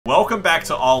Welcome back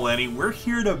to All Any. We're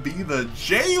here to be the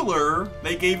Jailor.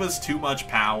 They gave us too much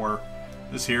power.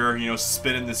 Just here, you know,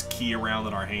 spinning this key around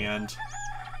in our hand.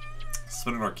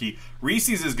 Spinning our key.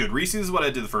 Reese's is good. Reese's is what I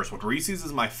did the first one. Reese's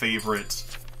is my favorite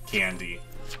candy.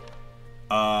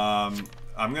 I'm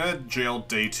gonna jail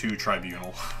Day 2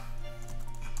 Tribunal.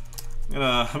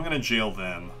 I'm gonna jail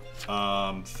them.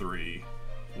 3.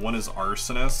 One is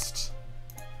Arsonist.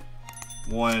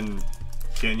 One,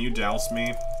 can you douse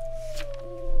me?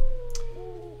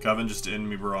 Coven just ended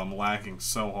me, bro. I'm lacking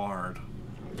so hard.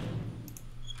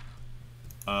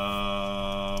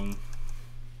 I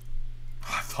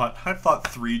thought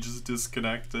 3 just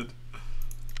disconnected.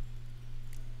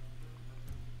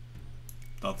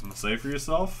 Nothing to say for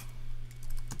yourself?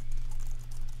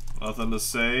 Nothing to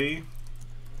say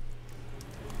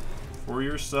for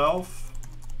yourself?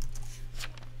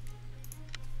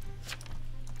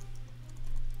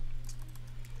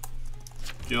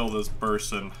 Kill this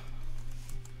person.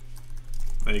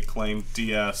 They claim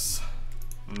DS.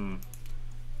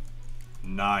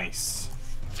 Nice.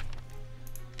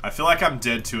 I feel like I'm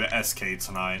dead to a SK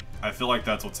tonight. I feel like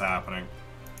that's what's happening.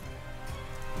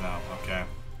 No, okay.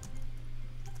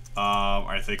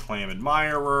 Alright, they claim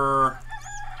Admirer.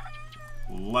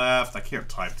 Left. I can't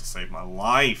type to save my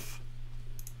life.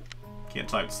 Can't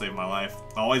type to save my life.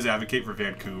 I always advocate for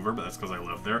Vancouver, but that's because I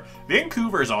live there.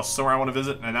 Vancouver is also somewhere I want to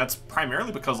visit, and that's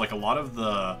primarily because, like, a lot of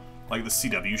the the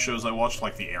CW shows I watched,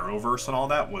 like the Arrowverse and all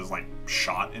that, was like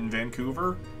shot in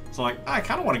Vancouver. So like, I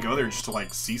kind of want to go there just to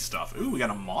like see stuff. Ooh, we got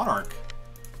a Monarch.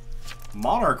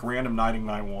 Monarch random knighting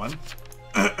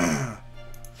 9-1.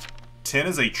 10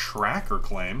 is a tracker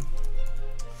claim.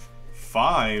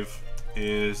 5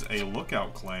 is a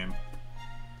lookout claim.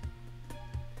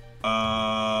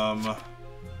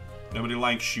 Nobody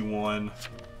likes you one.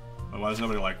 Why does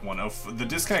nobody like one? Oh, the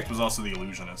disconnect was also the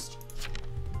illusionist.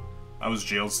 I was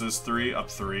jailed, says 3, up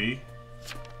 3.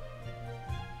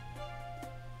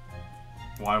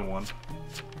 Why 1?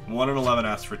 1 and 11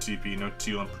 asked for TP, no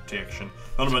teal and protection.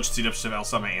 Found a bunch of CW stuff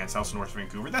outside my aunt's house in North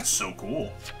Vancouver. That's so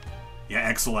cool.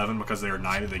 Yeah, X11, because they are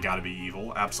knighted, they gotta be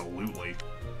evil. Absolutely.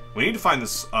 We need to find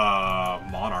this,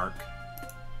 Monarch.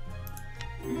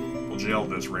 We'll jail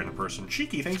this random person.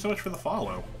 Cheeky, thanks so much for the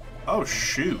follow. Oh,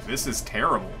 shoot. This is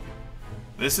terrible.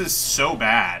 This is so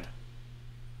bad.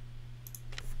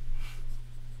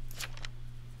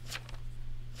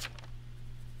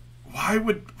 Why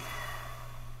would...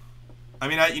 I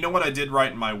mean, you know what I did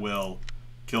write in my will?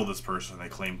 Kill this person. They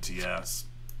claim TS.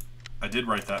 I did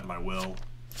write that in my will.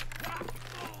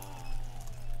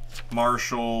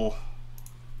 Marshall.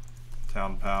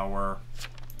 Town Power.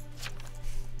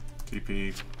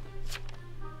 TP.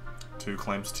 2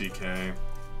 claims TK.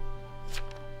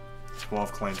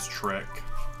 12 claims Trick.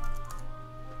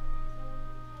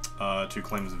 2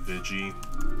 claims Vigi.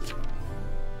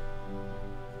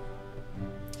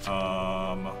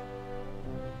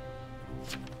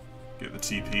 Get the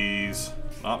TPs.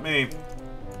 Not me.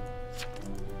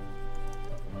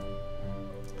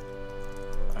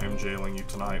 I am jailing you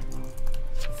tonight.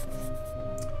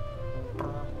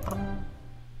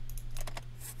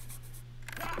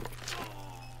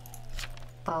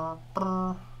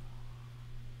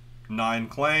 Nine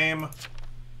claim.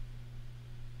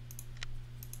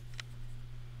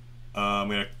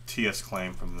 We had a TS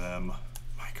claim from them.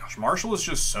 My gosh, Marshall is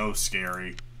just so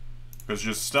scary. Because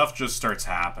just stuff just starts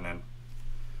happening.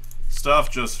 Stuff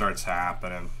just starts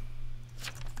happening.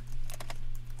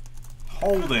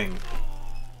 Holding.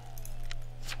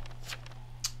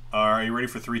 Are you ready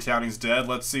for 3 townies dead?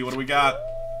 Let's see, what do we got?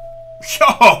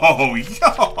 Yo!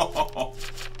 Yo!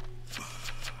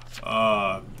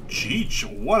 Cheech,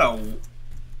 what a...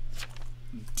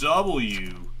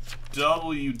 www.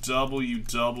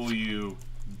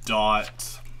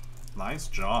 Dot... Nice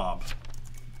job.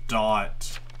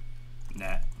 Dot...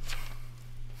 net.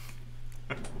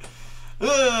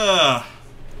 Ugh.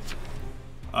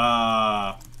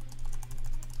 I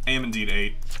am indeed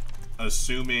 8.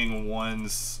 Assuming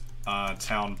one's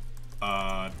town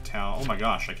oh my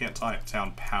gosh, I can't type.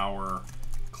 Town Power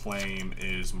claim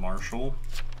is Marshall.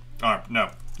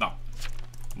 No.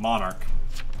 Monarch.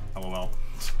 LOL.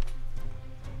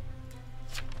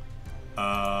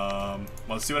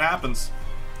 Let's see what happens.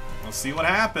 Let's see what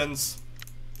happens.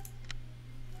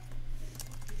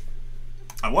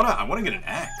 I wanna get an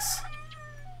X.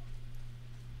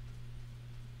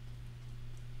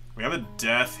 We have a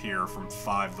death here from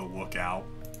 5, the lookout.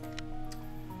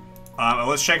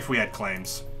 Let's check if we had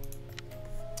claims.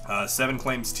 7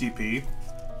 claims TP.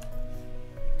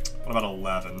 What about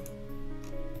 11?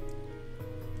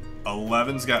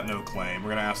 11's got no claim. We're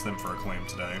gonna ask them for a claim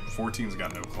today. 14's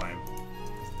got no claim.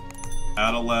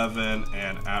 At 11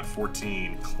 and at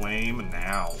 14. Claim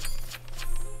now.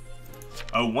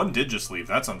 Oh, one did just leave.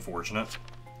 That's unfortunate.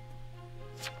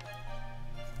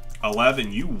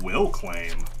 11, you will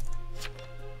claim.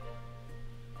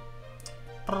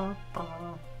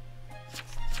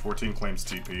 14 claims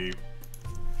TP.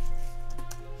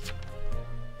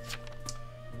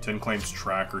 10 claims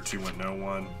tracker, 2 went no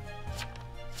one.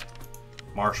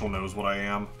 Marshall knows what I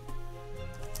am.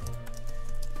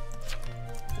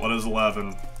 What is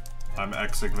 11? I'm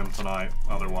Xing them tonight,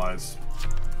 otherwise.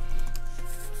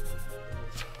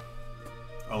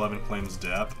 11 claims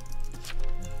Dep.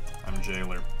 I'm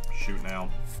Jailor. Shoot now.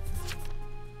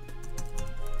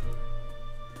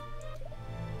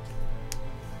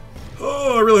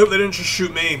 Oh, I really hope they didn't just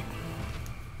shoot me.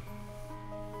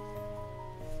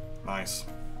 Nice.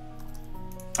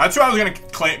 That's who I was going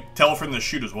to tell for them to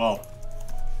shoot as well.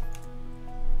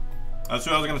 That's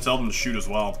who I was going to tell them to shoot as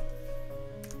well.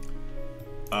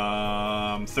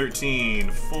 13.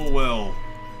 Full will.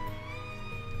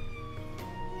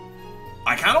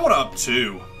 I kind of want to up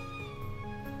 2.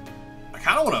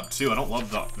 I don't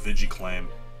love the Vigi claim.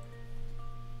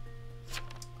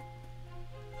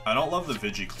 I don't love the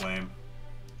Vigi claim.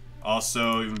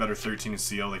 Also, even better, 13 is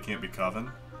CL. They can't be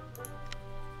Coven.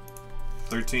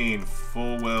 13.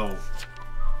 Full will.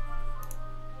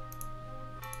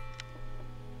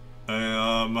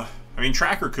 I mean,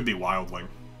 Tracker could be Wildling.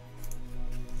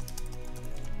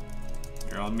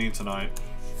 You're on me tonight.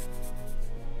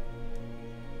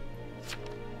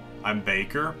 I'm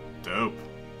Baker. Dope.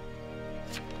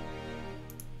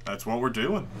 That's what we're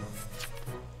doing.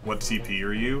 What TP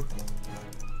are you?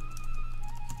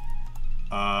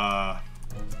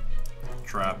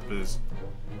 Trap is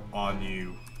on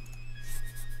you.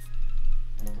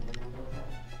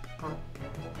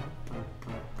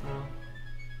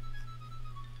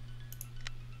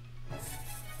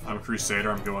 I'm a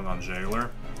Crusader, I'm going on Jailor.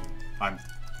 I'm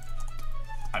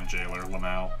Jailor,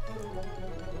 Lamau.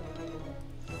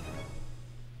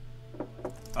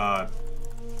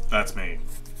 That's me.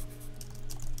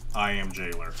 I am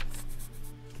Jailor.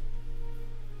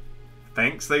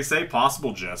 Thanks, they say.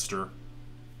 Possible Jester.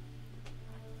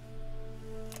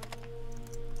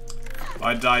 If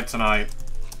I die tonight,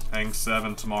 hang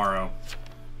 7 tomorrow.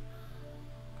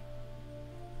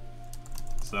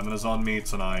 7 is on me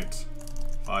tonight.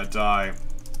 If I die,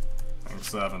 hang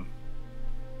 7.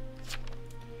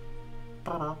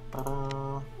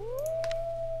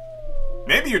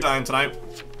 Maybe you're dying tonight.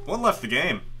 One left the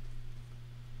game.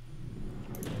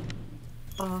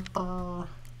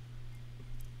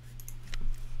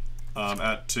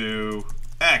 At 2,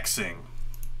 Xing.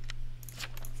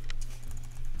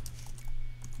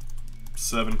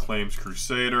 7 claims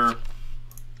Crusader.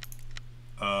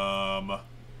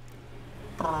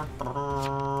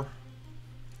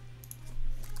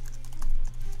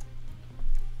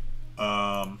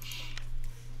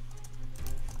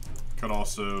 Could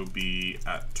also be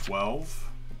at 12.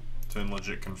 10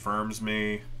 legit confirms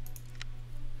me.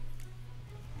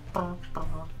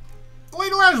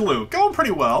 Lady Lazulu, going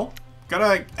pretty well.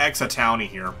 Gonna X a townie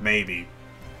here, maybe.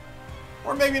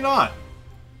 Or maybe not.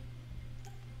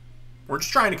 We're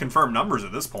just trying to confirm numbers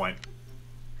at this point.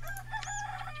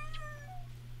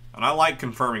 And I like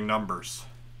confirming numbers.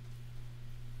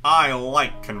 I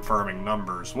like confirming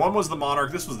numbers. One was the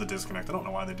Monarch, this was the disconnect. I don't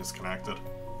know why they disconnected.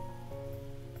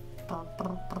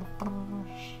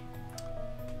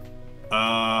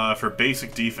 For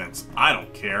basic defense, I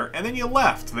don't care. And then you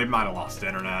left. They might have lost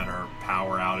internet or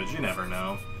power outage, you never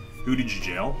know. Who did you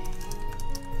jail?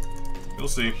 You'll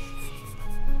see.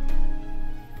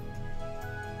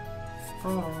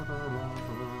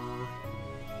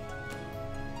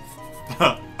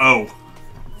 Oh.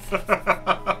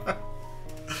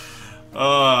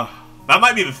 That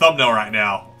might be the thumbnail right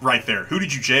now. Right there. Who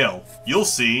did you jail? You'll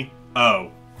see.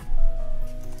 Oh.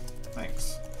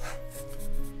 Thanks.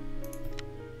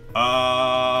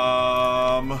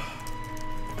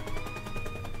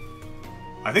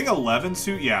 I think 11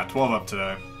 suit? Yeah, 12 up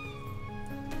today.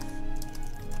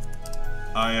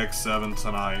 IX7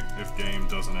 tonight if game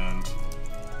doesn't end.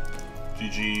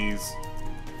 GG's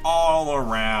all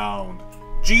around.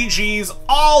 GG's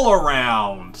all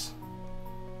around.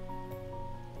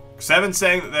 7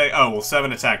 saying that they... Oh, well,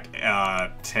 7 attacked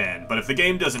 10. But if the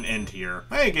game doesn't end here...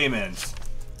 Hey, game ends.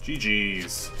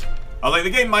 GG's. I was like,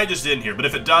 the game might just end here, but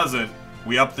if it doesn't,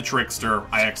 we up the Trickster,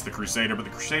 I X the Crusader, but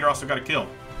the Crusader also got a kill.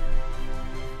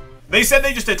 They said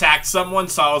they just attacked someone,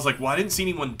 so I was like, well, I didn't see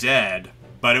anyone dead,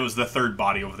 but it was the third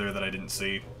body over there that I didn't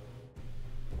see.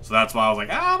 So that's why I was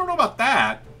like, I don't know about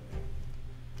that.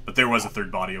 But there was a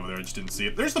third body over there, I just didn't see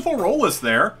it. There's the full roll list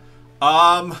there.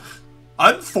 I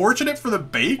Unfortunate for the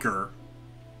baker.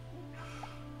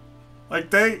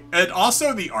 Like, and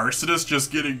also the arsonist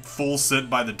just getting full sent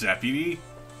by the deputy.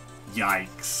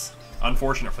 Yikes.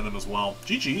 Unfortunate for them as well.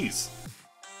 GG's.